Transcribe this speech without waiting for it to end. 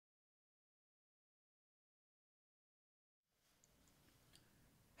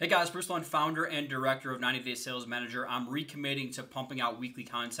Hey guys, Bruce Lund, founder and director of 90 Day Sales Manager. I'm recommitting to pumping out weekly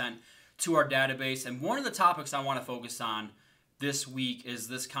content to our database. And one of the topics I want to focus on this week is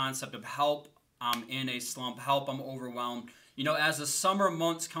this concept of help. I'm in a slump, help, I'm overwhelmed. You know, as the summer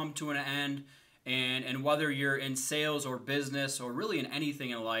months come to an end, and whether you're in sales or business or really in anything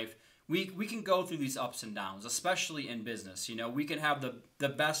in life, we can go through these ups and downs, especially in business. You know, we can have the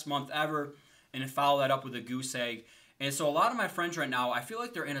best month ever and follow that up with a goose egg. And so a lot of my friends right now, I feel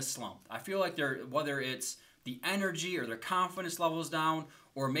like they're in a slump. I feel like whether it's the energy or their confidence levels down,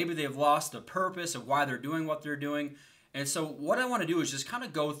 or maybe they've lost the purpose of why they're doing what they're doing. And so what I want to do is just kind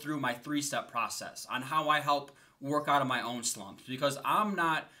of go through my 3-step process on how I help work out of my own slumps, because I'm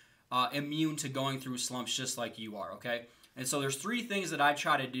not immune to going through slumps just like you are, okay? And so there's 3 things that I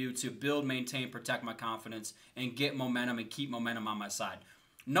try to do to build, maintain, protect my confidence, and get momentum and keep momentum on my side.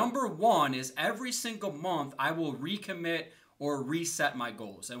 Number 1 is every single month I will recommit or reset my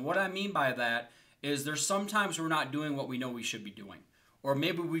goals. And what I mean by that is there's sometimes we're not doing what we know we should be doing. Or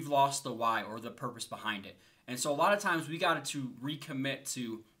maybe we've lost the why or the purpose behind it. And so a lot of times we got to recommit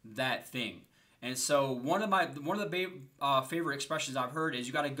to that thing. And so one of the favorite expressions I've heard is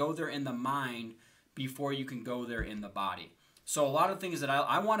you got to go there in the mind before you can go there in the body. So a lot of things that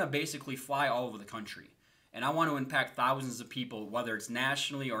I want to basically fly all over the country. And I want to impact thousands of people, whether it's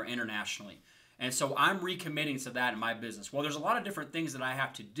nationally or internationally. And so I'm recommitting to that in my business. Well, there's a lot of different things that I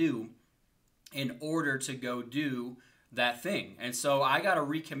have to do in order to go do that thing. And so I got to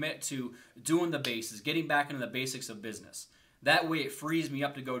recommit to doing the basics, getting back into the basics of business. That way it frees me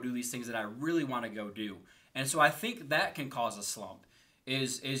up to go do these things that I really want to go do. And so I think that can cause a slump,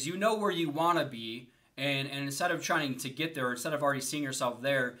 is you know where you want to be, and instead of trying to get there, instead of already seeing yourself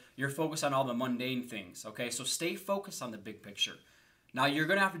there, you're focused on all the mundane things, okay? So stay focused on the big picture. Now, you're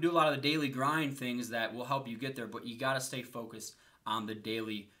going to have to do a lot of the daily grind things that will help you get there, but you got to stay focused on the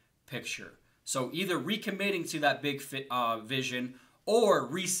daily picture. So either recommitting to that big vision or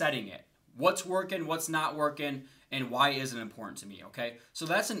resetting it. What's working, what's not working, and why isn't important to me, okay? So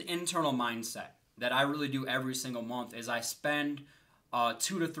that's an internal mindset that I really do every single month, is I spend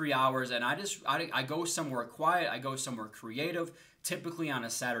 2 to 3 hours, and I go somewhere quiet, I go somewhere creative, typically on a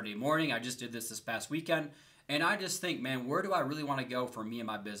Saturday morning. I just did this past weekend, and I just think, man, where do I really want to go for me and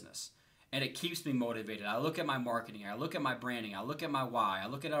my business? And it keeps me motivated. I look at my marketing, I look at my branding, I look at my why, I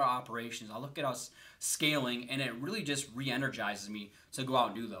look at our operations, I look at us scaling, and it really just re-energizes me to go out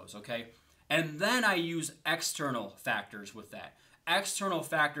and do those, okay? And then I use external factors with that. External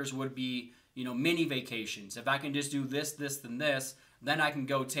factors would be, you know, mini vacations. If I can just do this, this, and this, then I can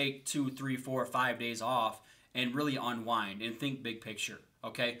go take 2, 3, 4, 5 days off and really unwind and think big picture,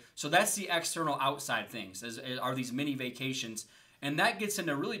 okay? So that's the external outside things, are these mini vacations. And that gets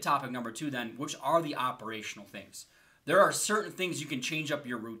into really topic number 2 then, which are the operational things. There are certain things you can change up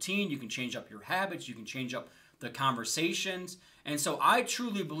your routine, you can change up your habits, you can change up the conversations. And so I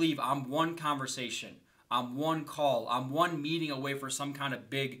truly believe I'm one conversation, I'm one call, I'm one meeting away for some kind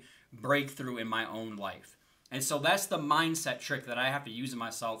of big breakthrough in my own life. And so that's the mindset trick that I have to use in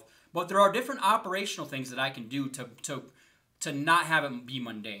myself. But there are different operational things that I can do to not have it be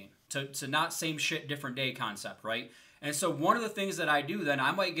mundane, to not same shit, different day concept, right? And so one of the things that I do then,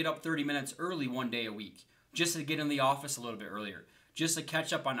 I might get up 30 minutes early one day a week, just to get in the office a little bit earlier, just to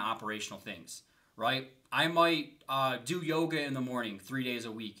catch up on operational things, right? I might do yoga in the morning 3 days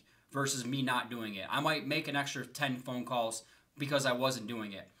a week versus me not doing it. I might make an extra 10 phone calls because I wasn't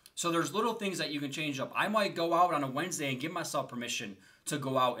doing it. So there's little things that you can change up. I might go out on a Wednesday and give myself permission to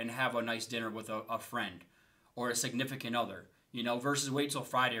go out and have a nice dinner with a friend or a significant other, you know, versus wait till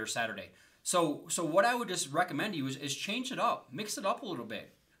Friday or Saturday. So what I would just recommend to you is change it up. Mix it up a little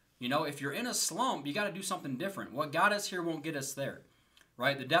bit. You know, if you're in a slump, you got to do something different. What got us here won't get us there,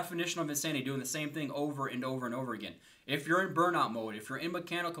 right? The definition of insanity, doing the same thing over and over and over again. If you're in burnout mode, if you're in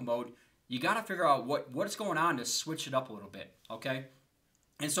mechanical mode, you got to figure out what's going on to switch it up a little bit, okay?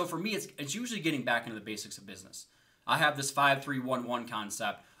 And so for me, it's usually getting back into the basics of business. I have this 5-3-1-1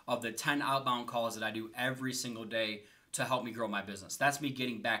 concept of the 10 outbound calls that I do every single day to help me grow my business. That's me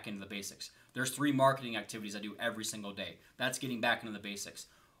getting back into the basics. There's 3 marketing activities I do every single day. That's getting back into the basics.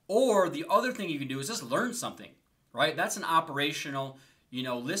 Or the other thing you can do is just learn something, right? That's an operational, you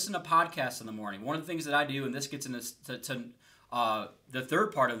know, listen to podcasts in the morning. One of the things that I do, and this gets into the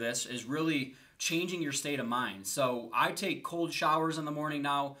third part of this, is really changing your state of mind. So I take cold showers in the morning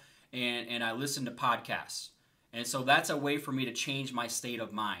now, and I listen to podcasts. And so that's a way for me to change my state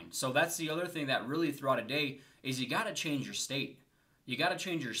of mind. So that's the other thing that really throughout a day is you got to change your state. You got to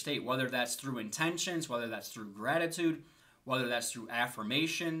change your state, whether that's through intentions, whether that's through gratitude, whether that's through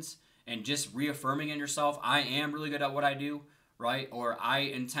affirmations, and just reaffirming in yourself, I am really good at what I do, right? Or I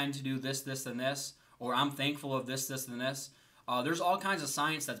intend to do this, this, and this, or I'm thankful of this, this, and this. There's all kinds of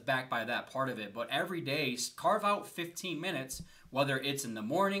science that's backed by that part of it. But every day, carve out 15 minutes, whether it's in the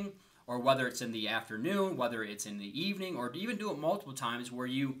morning or whether it's in the afternoon, whether it's in the evening, or even do it multiple times where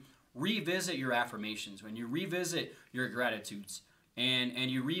you revisit your affirmations, when you revisit your gratitudes,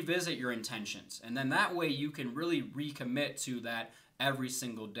 and you revisit your intentions. And then that way you can really recommit to that every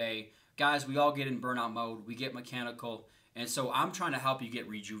single day. Guys, we all get in burnout mode. We get mechanical. And so I'm trying to help you get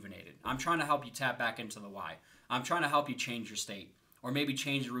rejuvenated. I'm trying to help you tap back into the why. I'm trying to help you change your state, or maybe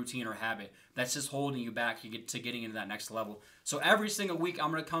change a routine or habit that's just holding you back to getting into that next level. So every single week,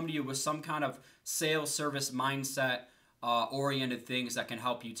 I'm going to come to you with some kind of sales, service, mindset, oriented things that can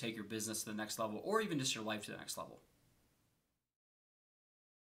help you take your business to the next level, or even just your life to the next level.